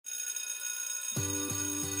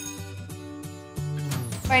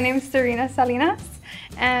My name is Serena Salinas,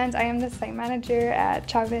 and I am the site manager at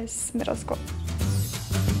Chavez Middle School.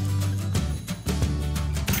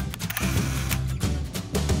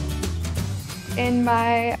 In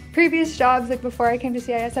my previous jobs, like before I came to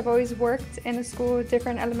CIS, I've always worked in a school with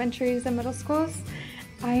different elementaries and middle schools.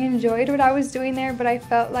 I enjoyed what I was doing there, but I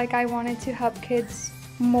felt like I wanted to help kids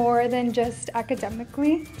more than just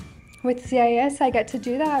academically. With CIS, I get to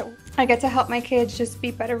do that. I get to help my kids just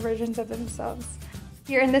be better versions of themselves.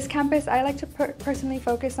 Here in this campus, I like to personally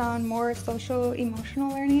focus on more social, emotional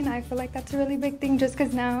learning. I feel like that's a really big thing just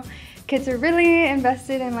because now kids are really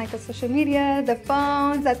invested in like the social media, the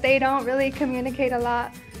phones, that they don't really communicate a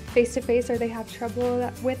lot face-to-face or they have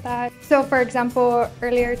trouble with that. So for example,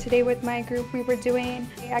 earlier today with my group, we were doing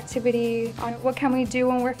an activity on what can we do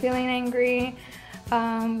when we're feeling angry,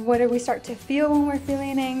 what do we start to feel when we're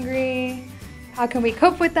feeling angry, how can we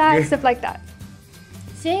cope with that, stuff like that.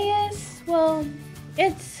 CIS, well,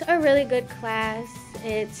 it's a really good class.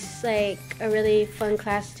 It's like a really fun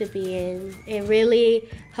class to be in. It really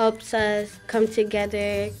helps us come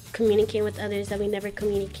together, communicate with others that we never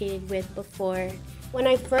communicated with before. When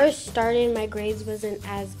I first started, my grades wasn't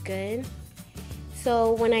as good.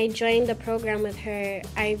 So when I joined the program with her,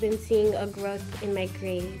 I've been seeing a growth in my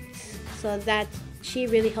grades. So she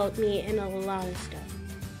really helped me in a lot of stuff.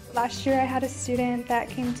 Last year I had a student that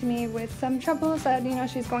came to me with some troubles that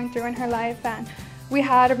she's going through in her life, and we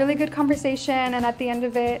had a really good conversation, and at the end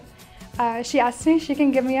of it, she asked me if she can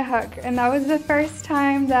give me a hug. And that was the first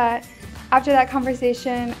time that after that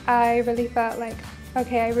conversation, I really felt like,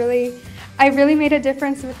 okay, I really made a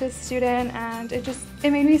difference with this student, and it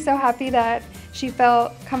made me so happy that she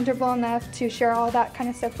felt comfortable enough to share all that kind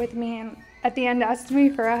of stuff with me. And at the end asked me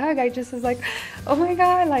for a hug. I just was like, oh my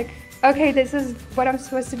God, like, okay, this is what I'm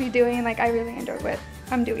supposed to be doing. Like, I really enjoy what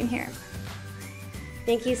I'm doing here.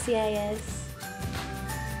 Thank you, CIS.